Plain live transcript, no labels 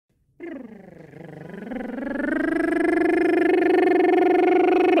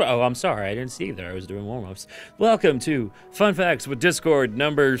Oh, I'm sorry, I didn't see you there. I was doing warm-ups. Welcome to Fun Facts with Discord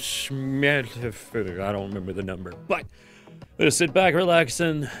number... I don't remember the number, but let's sit back, relax,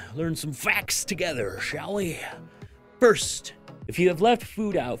 and learn some facts together, shall we? First, if you have left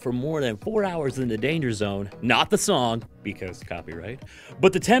food out for more than 4 hours in the danger zone, not the song, because copyright,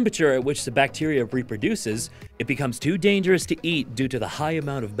 but the temperature at which the bacteria reproduces, it becomes too dangerous to eat due to the high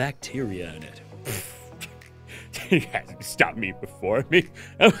amount of bacteria in it. You guys stopped me before me.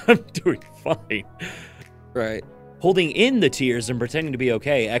 I'm doing fine. Right. Holding in the tears and pretending to be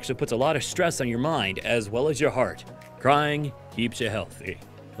okay actually puts a lot of stress on your mind as well as your heart. Crying keeps you healthy.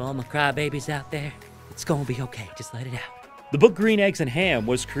 To all my crybabies out there, it's gonna be okay. Just let it out. The book Green Eggs and Ham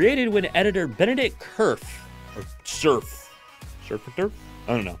was created when editor Benedict Cerf, or Surf, Surfer?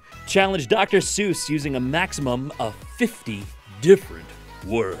 I don't know, challenged Dr. Seuss using a maximum of 50 different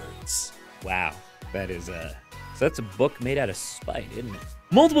words. Wow, that's a book made out of spite, isn't it?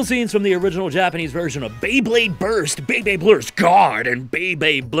 Multiple scenes from the original Japanese version of Beyblade Burst, Beyblade Burst Guard, and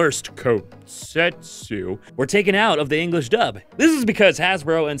Beyblade Burst Kosetsu were taken out of the English dub. This is because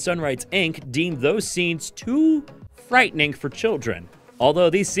Hasbro and Sunrise Inc. deemed those scenes too frightening for children. Although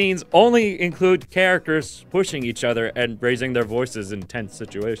these scenes only include characters pushing each other and raising their voices in tense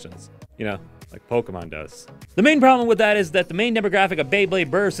situations. You know, like Pokemon does. The main problem with that is that the main demographic of Beyblade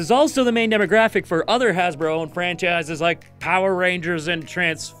Burst is also the main demographic for other Hasbro-owned franchises like Power Rangers and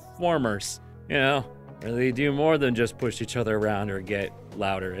Transformers. You know, where they do more than just push each other around or get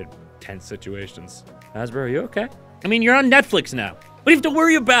louder in tense situations. Hasbro, are you okay? I mean, you're on Netflix now. What do you have to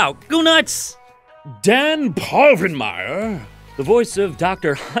worry about? Go nuts! Dan Povenmire, the voice of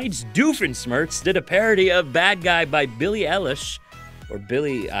Dr. Heinz Doofenshmirtz, did a parody of Bad Guy by Billie Eilish, or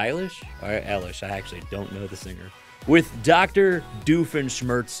Billie Eilish? Or Eilish, I actually don't know the singer. With Dr.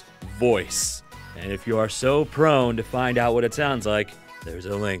 Doofenshmirtz's voice. And if you are so prone to find out what it sounds like, there's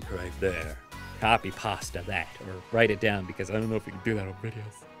a link right there. Copy pasta that, or write it down because I don't know if you can do that on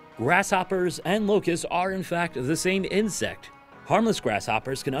videos. Grasshoppers and locusts are in fact the same insect. Harmless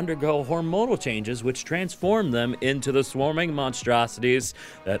grasshoppers can undergo hormonal changes which transform them into the swarming monstrosities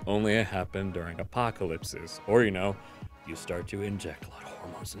that only happen during apocalypses. Or, you know, you start to inject a lot of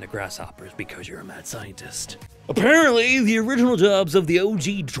hormones into grasshoppers because you're a mad scientist. Apparently, the original dubs of the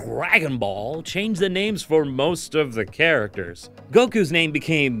OG Dragon Ball changed the names for most of the characters. Goku's name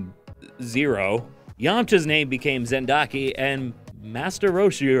became Zero, Yamcha's name became Zendaki, and Master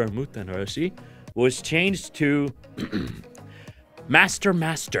Roshi, or Muten Roshi, was changed to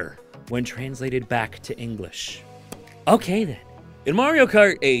Master when translated back to English. Okay then. In Mario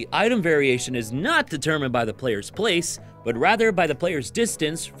Kart, a item variation is not determined by the player's place, but rather by the player's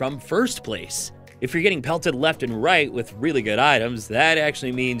distance from first place. If you're getting pelted left and right with really good items, that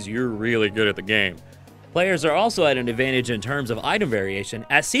actually means you're really good at the game. Players are also at an advantage in terms of item variation,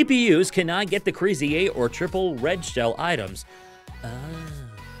 as CPUs cannot get the crazy 8 or triple red shell items. Oh,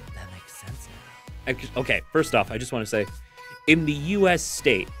 that makes sense now. Okay, first off, I just want to say, in the US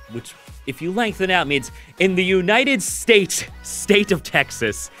state, which if you lengthen out means in the United States state of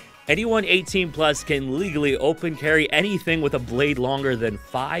Texas, anyone 18 plus can legally open carry anything with a blade longer than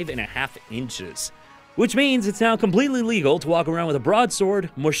 5.5 inches. Which means it's now completely legal to walk around with a broadsword,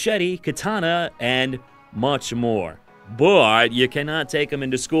 machete, katana, and much more. But you cannot take them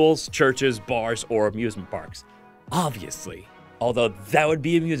into schools, churches, bars, or amusement parks. Obviously. Although that would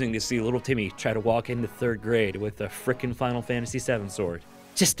be amusing to see little Timmy try to walk into 3rd grade with a frickin' Final Fantasy VII sword.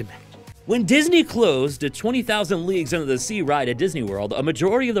 Just imagine. When Disney closed the 20,000 Leagues Under the Sea ride at Disney World, a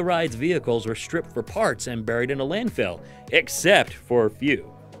majority of the ride's vehicles were stripped for parts and buried in a landfill, except for a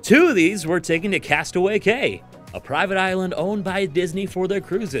few. 2 of these were taken to Castaway Cay, a private island owned by Disney for their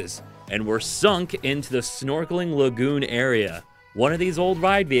cruises, and were sunk into the snorkeling lagoon area. One of these old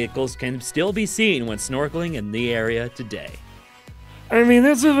ride vehicles can still be seen when snorkeling in the area today. I mean,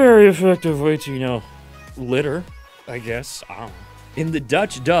 that's a very effective way to, you know, litter, I guess. I don't know. In the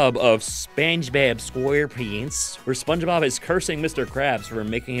Dutch dub of SpongeBob SquarePants, where SpongeBob is cursing Mr. Krabs for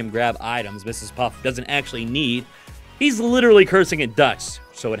making him grab items Mrs. Puff doesn't actually need, he's literally cursing in Dutch,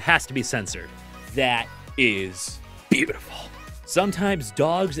 so it has to be censored. That is beautiful. Sometimes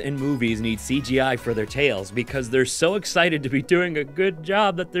dogs in movies need CGI for their tails because they're so excited to be doing a good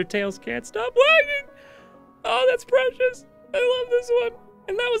job that their tails can't stop wagging. Oh, that's precious. I love this one.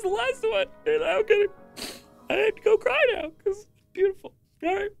 And that was the last one. And I have to go cry now because it's beautiful.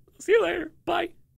 All right, see you later. Bye.